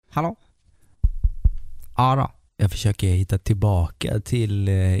Hallå? Ja då. Jag försöker hitta tillbaka till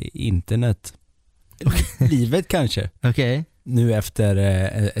internet. Livet kanske. Okej. Nu efter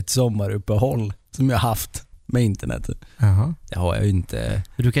ett sommaruppehåll som jag haft med internet. Jaha. Det har jag ju inte.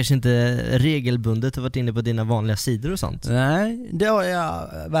 Du kanske inte regelbundet har varit inne på dina vanliga sidor och sånt? Nej, det har jag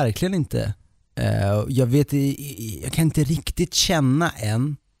verkligen inte. Jag kan inte riktigt känna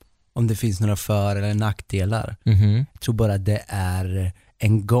än om det finns några för- eller nackdelar. Mm-hmm. Jag tror bara det är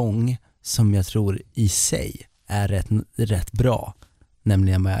en gång som jag tror i sig är rätt bra.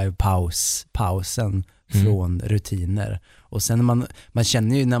 Nämligen med pausen från rutiner. Och sen man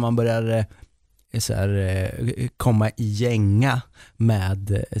känner ju när man börjar komma i gänga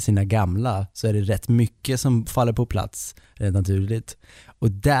med sina gamla, så är det rätt mycket som faller på plats rätt naturligt.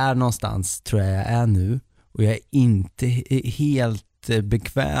 Och där någonstans tror jag är nu. Och jag är inte helt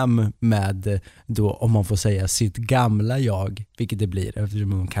bekväm med då, om man får säga, sitt gamla jag, vilket det blir eftersom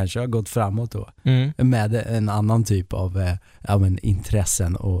man kanske har gått framåt då, med en annan typ av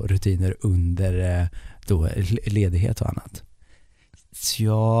intressen och rutiner under då ledighet och annat.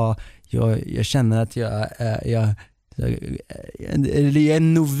 Så jag känner att jag är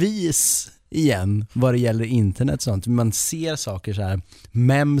en novis igen vad det gäller internet och sånt. Man ser saker så här,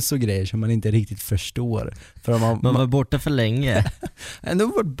 memes och grejer som man inte riktigt förstår. För man var borta för länge. Ändå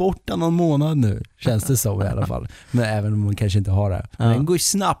varit borta någon månad nu, känns det så i alla fall. Men även om man kanske inte har det. Men den går ju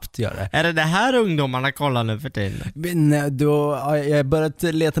snabbt, gör det. Är det här ungdomarna kollar nu för tiden? Men då jag har börjat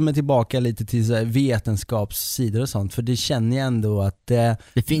leta mig tillbaka lite till så här vetenskapssidor och sånt. För det känner jag ändå att det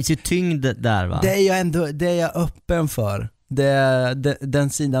finns ju tyngd där, va? Det är jag öppen för. Den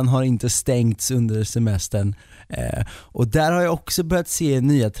sidan har inte stängts under semestern. Och där har jag också börjat se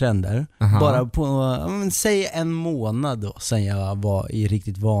nya trender. Aha. Bara på säg en månad då, sen jag var i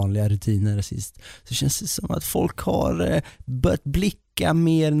riktigt vanliga rutiner sist, så känns det som att folk har börjat blicka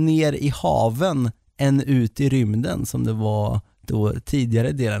mer ner i haven än ut i rymden, som det var då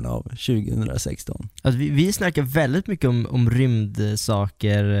tidigare delen av 2016. Alltså vi snackar väldigt mycket om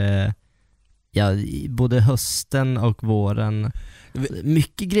rymdsaker, både hösten och våren.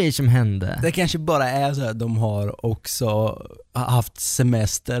 Mycket grejer som hände. Det kanske bara är så att de har också haft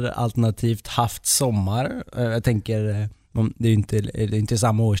semester alternativt haft sommar. Jag tänker det är inte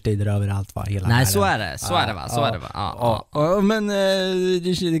samma årstider överallt, va? Hela nej, så är det. Så är det, va? Men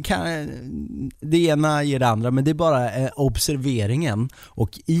det ena ger det andra, men det är bara observeringen.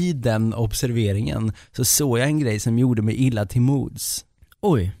 Och i den observeringen så såg jag en grej som gjorde mig illa till mods.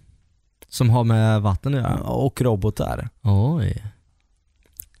 Oj. Som har med vatten att göra? Och robotar. Oj.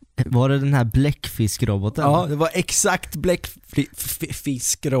 Var det den här bläckfiskroboten? Ja, det var exakt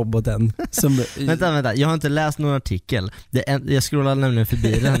bläckfiskroboten som... Vänta, jag har inte läst någon artikel. Jag scrollade nämligen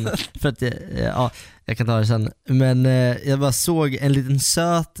förbi den för att jag kan ta det sen. Men jag bara såg en liten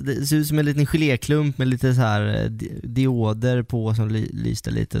det ser ut som en liten geléklump med lite så här dioder på som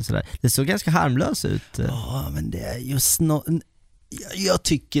lyste lite sådär. Det såg ganska harmlöst ut. Ja, men det är just jag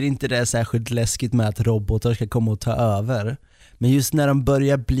tycker inte det är särskilt läskigt med att robotar ska komma och ta över. Men just när de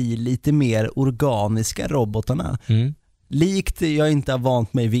börjar bli lite mer organiska, robotarna, likt jag inte har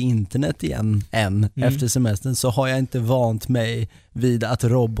vant mig vid internet igen än efter semestern, så har jag inte vant mig vid att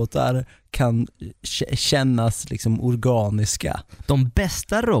robotar kan kännas liksom organiska. De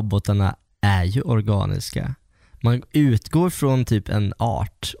bästa robotarna är ju organiska. Man utgår från typ en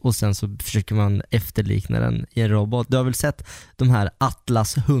art och sen så försöker man efterlikna den i en robot. Du har väl sett de här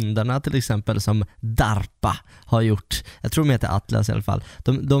Atlas-hundarna till exempel som DARPA har gjort. Jag tror de heter Atlas i alla fall.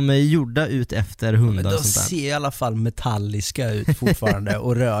 De är gjorda ut efter hundar. Men de och sånt där. ser i alla fall metalliska ut fortfarande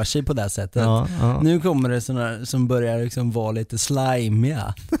och rör sig på det sättet. Ja. Nu kommer det såna som börjar liksom vara lite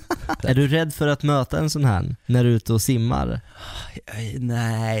slimiga. Är du rädd för att möta en sån här när du är ute och simmar?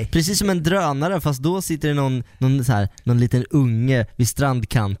 Nej. Precis som en drönare, fast då sitter det någon liten unge vid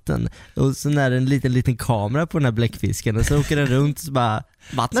strandkanten och så är det en liten kamera på den här bläckfisken och så åker den runt och så bara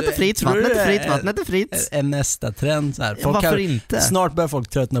vattnet är fritt. Är nästa trend så här. Varför inte? Snart börjar folk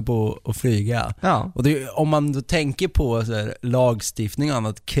tröttna på att flyga. Ja. Och om man då tänker på så här, lagstiftning och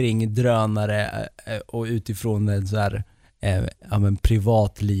annat kring drönare och utifrån en så här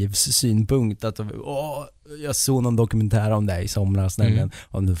privatlivssynpunkt, att jag såg någon dokumentär om det i somras, nämligen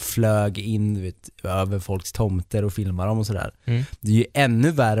om du flög in över folks tomter och filmar dem och sådär. Det är ju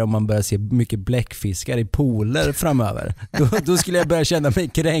ännu värre om man börjar se mycket bläckfiskar i pooler framöver. Då skulle jag börja känna mig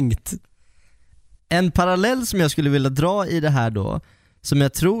kränkt. En parallell som jag skulle vilja dra i det här då, som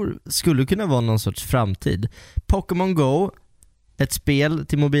jag tror skulle kunna vara någon sorts framtid. Pokémon Go, ett spel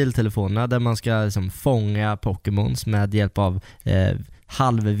till mobiltelefonerna där man ska liksom fånga Pokémons med hjälp av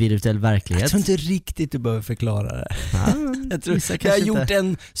halvvirtuell verklighet. Jag tror inte riktigt du behöver förklara det. Ja, jag har gjort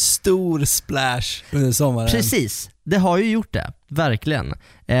en stor splash under sommaren. Precis, det har ju gjort det, verkligen.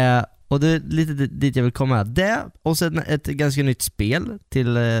 Och det är lite dit jag vill komma. Det, och sen ett ganska nytt spel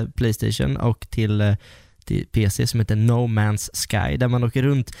till PlayStation och till PC som heter No Man's Sky, där man åker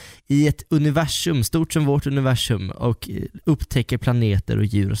runt i ett universum, stort som vårt universum, och upptäcker planeter och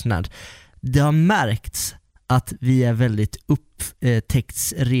djur och sånt. Det har märkts att vi är väldigt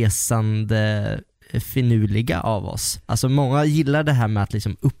upptäcktsresande finurliga av oss. Alltså många gillar det här med att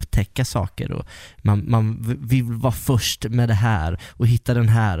liksom upptäcka saker, och man vill vara först med det här och hitta den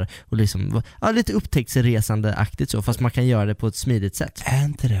här och liksom, lite upptäcktsresande-aktigt så, fast man kan göra det på ett smidigt sätt. Är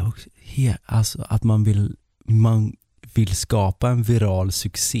inte det också alltså att man vill skapa en viral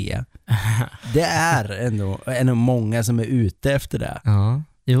succé? Det är ändå många som är ute efter det. Ja.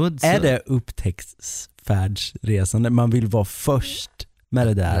 Jo, är det upptäcktsfärdsresande? Man vill vara först med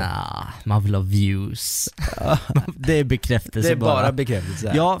det där. Nah, man vill ha views. Det är bekräftelse. Det är bara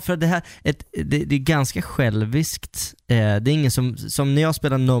bekräftelse. Ja, för det här det är ganska själviskt. Det är ingen som när jag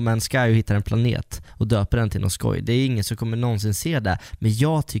spelar No Man's Sky och hittar en planet och döper den till någon skoj. Det är ingen som kommer någonsin se det. Men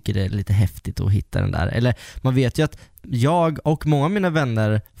jag tycker det är lite häftigt att hitta den där. Eller man vet ju att jag och många av mina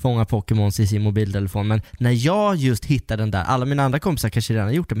vänner fångar Pokémons i sin mobiltelefon, men när jag just hittar den där, alla mina andra kompisar kanske redan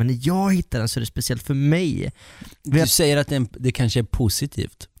har gjort det, men när jag hittar den så är det speciellt för mig. Du säger att det kanske är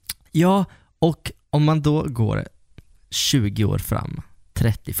positivt. Ja, och om man då går 20 år fram,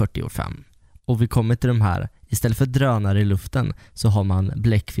 30-40 år fram, och vi kommer till de här, istället för drönare i luften så har man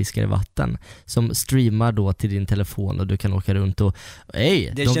bläckfiskar i vatten som streamar då till din telefon, och du kan åka runt och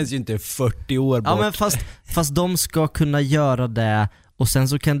känns ju inte 40 år bort. Ja, men fast de ska kunna göra det, och sen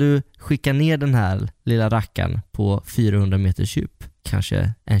så kan du skicka ner den här lilla rackaren på 400 meters djup,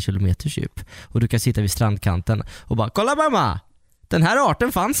 kanske 1 kilometers djup, och du kan sitta vid strandkanten och bara, kolla mamma, den här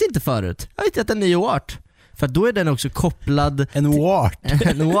arten fanns inte förut, jag har hittat en ny art. För då är den också kopplad en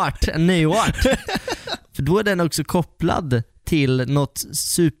ny art. För då är den också kopplad till något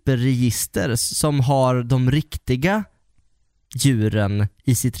superregister som har de riktiga djuren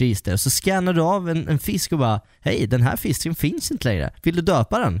i sitt register. Så scannar du av en fisk och bara, hej, den här fisken finns inte längre. Vill du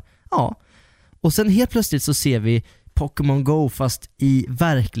döpa den? Ja. Och sen helt plötsligt så ser vi Pokémon Go fast i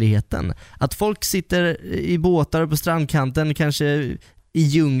verkligheten. Att folk sitter i båtar på strandkanten, kanske i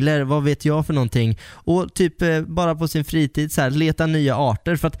djungler, vad vet jag för någonting, och typ bara på sin fritid så här, leta nya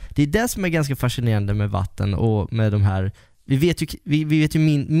arter, för att det är det som är ganska fascinerande med vatten och med de här, vi vet ju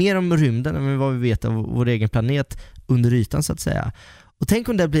mer om rymden än vad vi vet av vår egen planet under ytan så att säga. Och tänk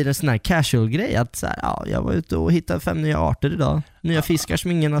om det blir en sån här casual grej att så här, jag var ute och hittade 5 nya arter idag, nya fiskar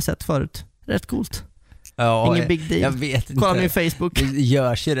som ingen har sett förut. Rätt coolt. Ja, ingen big deal. Jag vet inte. Kolla min Facebook. Det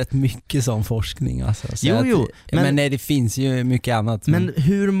görs ju rätt mycket sån forskning alltså. Så jo, men nej, det finns ju mycket annat. Men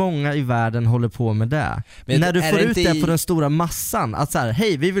hur många i världen håller på med det? Men när du får ut det på den stora massan, att så här,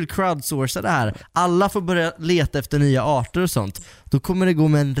 hej, vi vill crowdsourca det här. Alla får börja leta efter nya arter och sånt. Då kommer det gå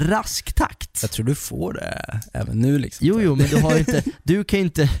med en rask takt. Jag tror du får det även nu liksom. Jo, men du kan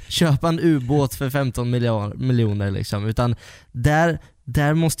inte köpa en ubåt för 15 miljoner liksom, utan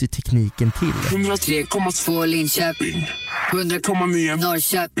där måste ju tekniken till. 103,2 Linköping, 100,9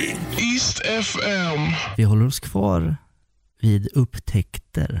 Norrköping, East FM. Vi håller oss kvar vid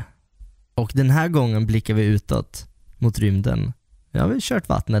upptäckter. Och den här gången blickar vi utåt mot rymden. Ja, vi har kört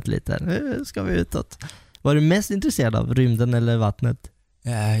vattnet lite. Nu ska vi utåt. Var du mest intresserad av rymden eller vattnet?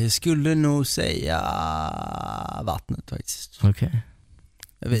 Jag skulle nog säga vattnet faktiskt. Okej.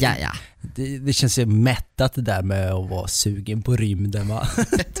 Ja. Det känns ju mättat det där med att vara sugen på rymden, va?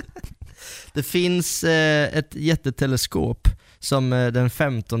 Det finns ett jätteteleskop som den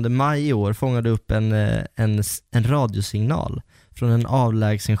 15 maj i år fångade upp en radiosignal från en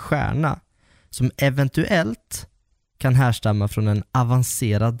avlägsen stjärna som eventuellt kan härstamma från en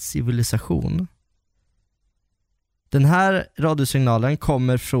avancerad civilisation. Den här radiosignalen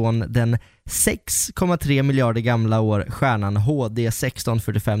kommer från den 6,3 miljarder gamla år stjärnan HD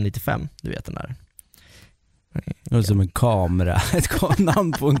 164595. Du vet den där. Det är som en kamera. Ett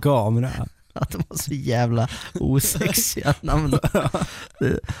namn på en kamera. Att de var så jävla osexiga namn.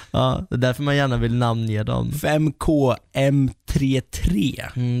 Ja, det är därför man gärna vill namnge dem.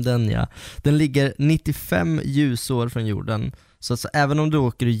 5KM33. Den ligger 95 ljusår från jorden. Så alltså, även om du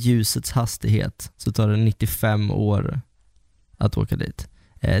åker i ljusets hastighet så tar det 95 år att åka dit.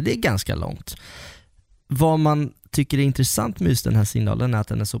 Det är ganska långt. Vad man tycker är intressant med just den här signalen är att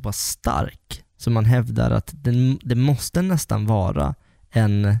den är så pass stark, så man hävdar att det måste nästan vara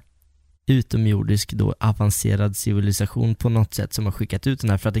en utomjordisk då avancerad civilisation på något sätt som har skickat ut den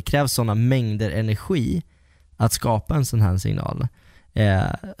här, för att det krävs sådana mängder energi att skapa en sån här signal.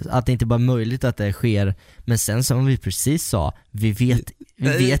 Att det inte bara är möjligt att det sker. Men sen som vi precis sa, vi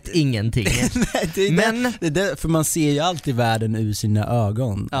vet ingenting. För man ser ju alltid världen ur sina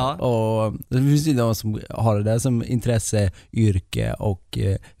ögon. Ja. Och det finns ju de som har det där som intresse, yrke och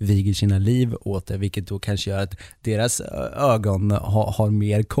viger sina liv åt det, vilket då kanske gör att deras ögon har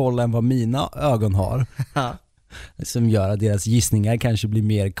mer koll än vad mina ögon har. Ja. Som gör att deras gissningar kanske blir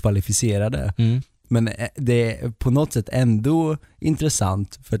mer kvalificerade. Men det är på något sätt ändå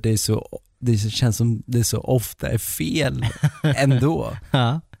intressant, för det känns som det så ofta är fel ändå.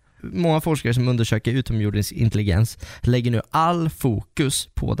 Ja. Många forskare som undersöker utomjordisk intelligens lägger nu all fokus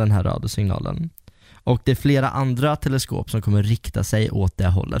på den här radiosignalen. Och det är flera andra teleskop som kommer rikta sig åt det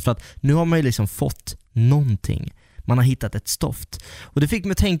hållet. För att nu har man ju liksom fått någonting. Man har hittat ett stoft. Och det fick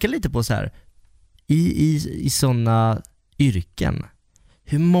mig att tänka lite på så här, i sådana yrken,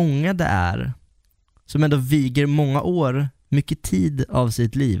 hur många det är som ändå viger många år, mycket tid av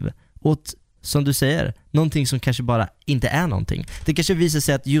sitt liv åt, som du säger, någonting som kanske bara inte är någonting. Det kanske visar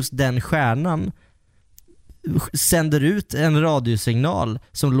sig att just den stjärnan sänder ut en radiosignal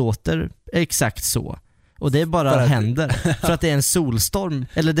som låter exakt så. Och det bara händer. För att det är en solstorm.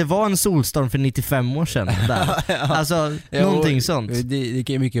 Eller det var en solstorm för 95 år sedan där. Alltså, någonting sånt. Det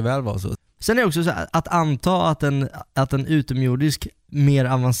kan ju mycket väl vara så. Sen är det också så att anta att en utomjordisk mer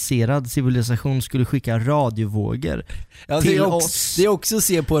avancerad civilisation skulle skicka radiovågor till oss. Det är också att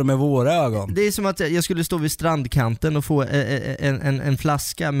se på det med våra ögon. Det är som att jag skulle stå vid strandkanten och få en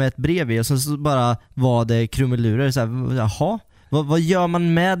flaska med ett brev i, och så bara var det krumelurer. Så här, jaha, vad gör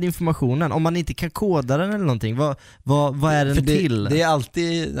man med informationen om man inte kan koda den eller någonting? Vad är den till? Det är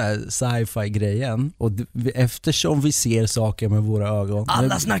alltid sci-fi grejen, och eftersom vi ser saker med våra ögon.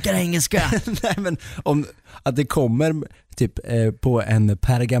 Alla snackar engelska. Nej, men att det kommer typ på en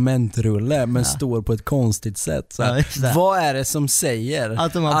pergamentrulle men står på ett konstigt sätt. Så här, vad är det som säger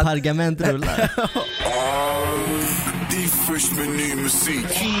att de har pergamentrullar?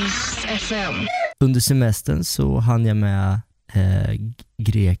 Under semestern så hann jag med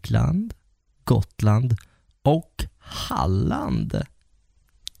Grekland, Gotland och Halland.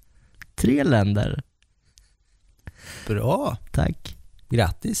 3 länder. Bra. Tack.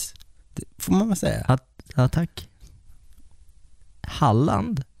 Grattis. Det får man väl säga. Ja, tack.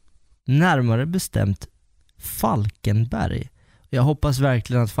 Halland, närmare bestämt Falkenberg. Jag hoppas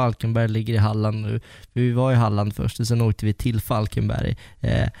verkligen att Falkenberg ligger i Halland nu. Vi var i Halland först och sen åkte vi till Falkenberg.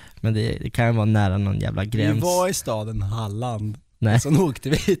 Men det kan ju vara nära någon jävla gräns. Vi var i staden Halland. Nej. Och sen åkte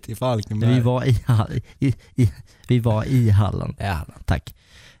vi till Falkenberg. Vi var i Halland. Ja, Halland. Tack.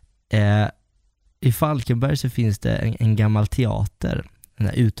 I Falkenberg så finns det en gammal teater. Den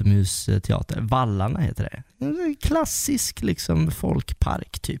här utomhusteater. Vallarna heter det. En klassisk liksom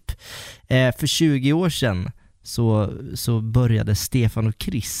folkpark typ. För 20 år sedan så började Stefan och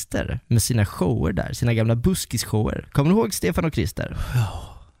Krister med sina shower där, sina gamla buskisshower. Kommer du ihåg Stefan och Krister?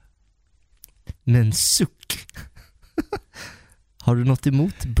 Ja. Men suck. Har du något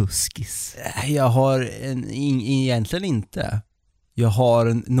emot buskis? Jag har egentligen inte. Jag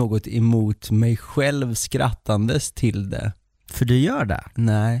har något emot mig själv skrattandes till det. För du gör det?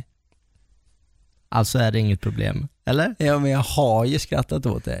 Nej. Alltså är det inget problem, eller? Ja, men jag har ju skrattat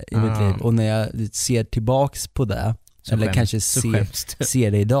åt det i mitt liv. Och när jag ser tillbaks på det, så eller kanske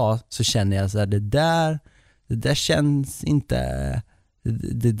ser det idag, så känner jag så här, det där känns inte...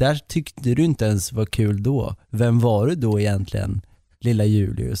 Det där tyckte du inte ens var kul då. Vem var du då egentligen? Lilla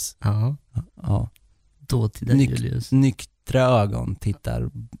Julius. Ja. Dåtida Julius. Nyktra ögon tittar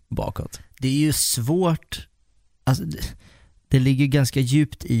bakåt. Det är ju svårt. Alltså, det ligger ganska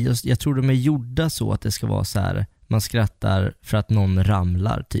djupt i oss. Jag tror de är gjorda så att det ska vara så här. Man skrattar för att någon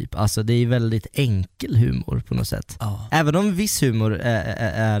ramlar typ. Alltså det är väldigt enkel humor på något sätt. Ja. Även om viss humor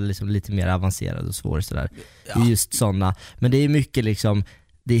är liksom lite mer avancerad och svår sådär. Ja. Just sådana. Men det är mycket liksom,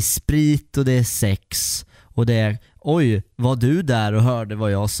 det är sprit och det är sex och det är, oj, var du där och hörde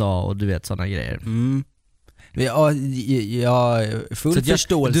vad jag sa och du vet sådana grejer. Mm. Jag full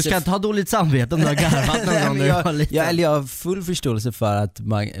förståelse. Du ska inte ha dåligt samvete om du har garvat någon gång. Jag har full förståelse för att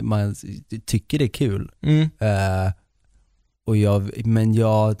man tycker det är kul. Men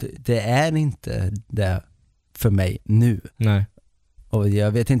det är inte det för mig nu. Nej. Och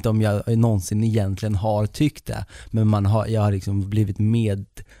jag vet inte om jag någonsin egentligen har tyckt det. Men jag har liksom blivit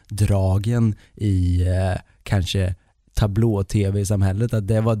meddragen i kanske tablå-tv i samhället, att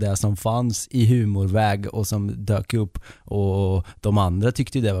det var det som fanns i humorväg och som dök upp, och de andra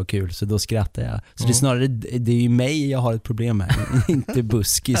tyckte det var kul, så då skrattade jag. Så det är snarare, det är ju mig jag har ett problem med, inte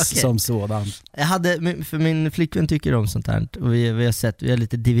buskis som sådan. För min flickvän tycker om sånt här, och vi har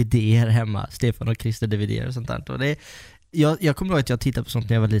lite DVD-er hemma, Stefan och Krister DVD-er och sånt här, och jag kommer ihåg att jag tittade på sånt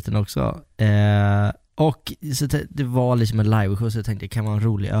när jag var liten också. Och så det var liksom en liveshow, så jag tänkte det kan vara en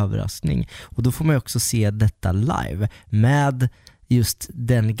rolig överraskning. Och då får man ju också se detta live med just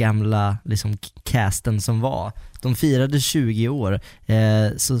den gamla liksom casten som var. De firade 20 år.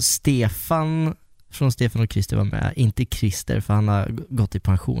 Så Stefan från Stefan och Christer var med, inte Christer för han har gått i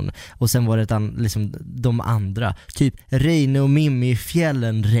pension. Och sen var det liksom de andra, typ Reine och Mimmi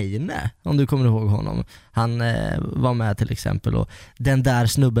Fjällen Reine, om du kommer ihåg honom. Han var med till exempel, och den där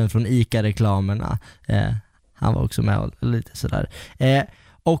snubben från ICA-reklamerna, han var också med och lite sådär.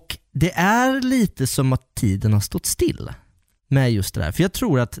 Och det är lite som att tiden har stått still med just det där. För jag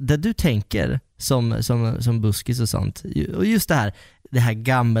tror att det du tänker som buskis och sånt, och just det här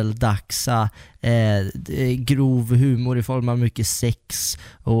gammeldagsa, grov humor i form av mycket sex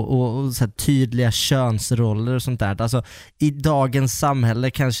och så här tydliga könsroller och sånt där. Alltså i dagens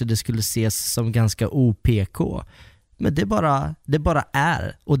samhälle kanske det skulle ses som ganska OPK. Men det bara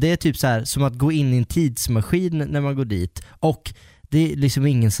är. Och det är typ så här som att gå in i en tidsmaskin när man går dit, och det är liksom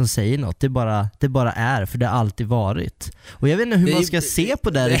ingen som säger något. Det bara är, för det har alltid varit. Och jag vet inte hur man ska se på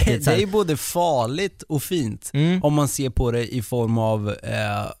det riktigt. Det är både farligt och fint om man ser på det i form av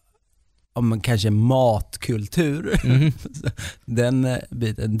om man kanske matkultur. Den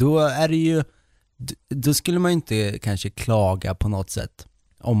biten. Då är det ju, då skulle man inte kanske klaga på något sätt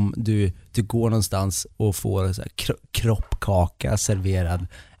om du går någonstans och får så här kroppkaka serverad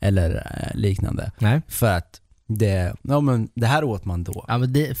eller liknande. Nej. För att det här åt man då. Ja,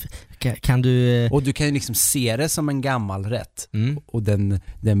 men kan du... Och du kan ju liksom se det som en gammal rätt. Och den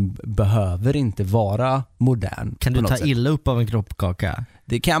behöver inte vara modern. Kan du ta illa upp av en kroppkaka?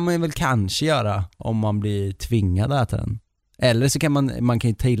 Det kan man väl kanske göra om man blir tvingad att äta den. Eller så kan man kan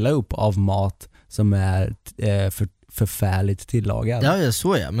ju ta illa upp av mat som är förfärligt tillagad. Ja,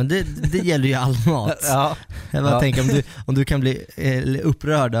 så ja. Men det gäller ju all mat. Ja. Jag bara tänker om du kan bli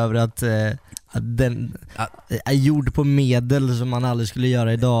upprörd över att den är gjord på medel som man aldrig skulle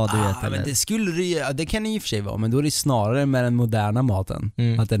göra idag, du vet. Men det kan det i och för sig vara, men då är det snarare med den moderna maten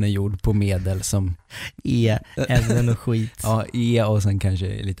att den är gjord på medel som ämnen och skit. Ja, och sen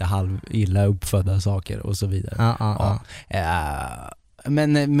kanske lite halv illa uppfödda saker och så vidare.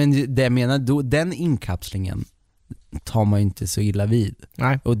 Men det jag menar då, den inkapslingen tar man inte så illa vid.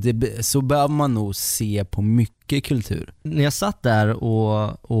 Nej. Och så bör man nog se på mycket kultur. När jag satt där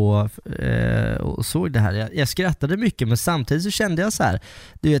och såg det här, jag skrattade mycket, men samtidigt så kände jag så här,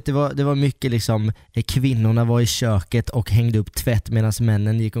 du vet, det var mycket liksom, kvinnorna var i köket och hängde upp tvätt medan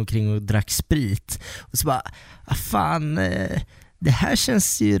männen gick omkring och drack sprit. Och så bara, fan, det här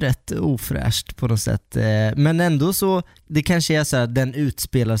känns ju rätt ofräscht på något sätt. Men ändå så, det kanske är så här, den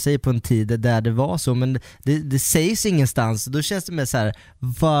utspelar sig på en tid där det var så, men det sägs ingenstans. Då känns det mer så här,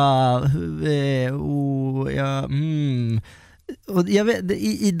 och jag vet,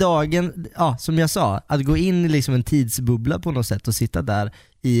 i dagen, som jag sa, att gå in i liksom en tidsbubbla på något sätt och sitta där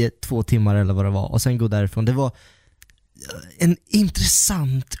i 2 timmar eller vad det var, och sen gå därifrån. Det var en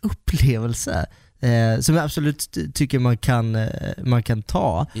intressant upplevelse. Som jag absolut tycker man kan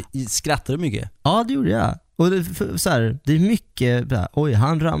ta. Skrattar du mycket? Ja, det gjorde jag. Och det är mycket, oj,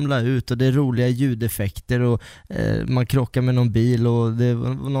 han ramlar ut, och det är roliga ljudeffekter, och man krockar med någon bil, och det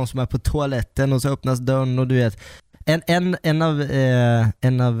var någon som är på toaletten och så öppnas dörren, och du vet,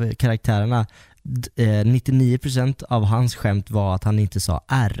 en av karaktärerna, 99% av hans skämt var att han inte sa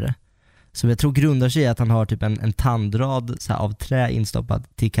R. Som jag tror grundar sig i att han har typ en tandrad så här, av trä instoppad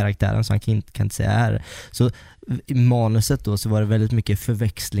till karaktären, så han kan inte säga R. Så i manuset då så var det väldigt mycket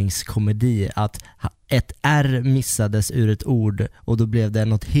förväxlingskomedi, att ett R missades ur ett ord och då blev det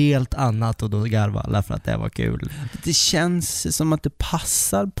något helt annat, och då garvade alla för att det var kul. Det känns som att det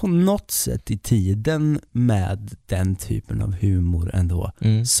passar på något sätt i tiden med den typen av humor ändå.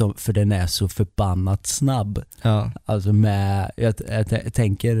 För den är så förbannat snabb. Ja. Alltså jag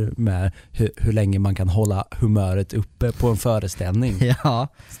tänker med hur länge man kan hålla humöret uppe på en föreställning. Ja.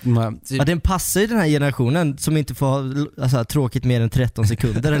 Den passar i den här generationen som inte får ha tråkigt mer än 13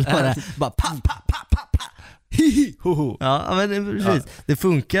 sekunder eller bara ja, men precis. Det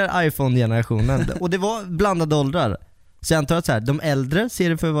funkar iPhone-generationen. Och det var blandade åldrar. Så jag antar att så här, de äldre ser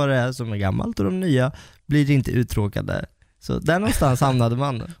det för vad det är som är gammalt, och de nya blir inte uttråkade. Så där någonstans hamnade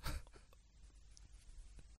man.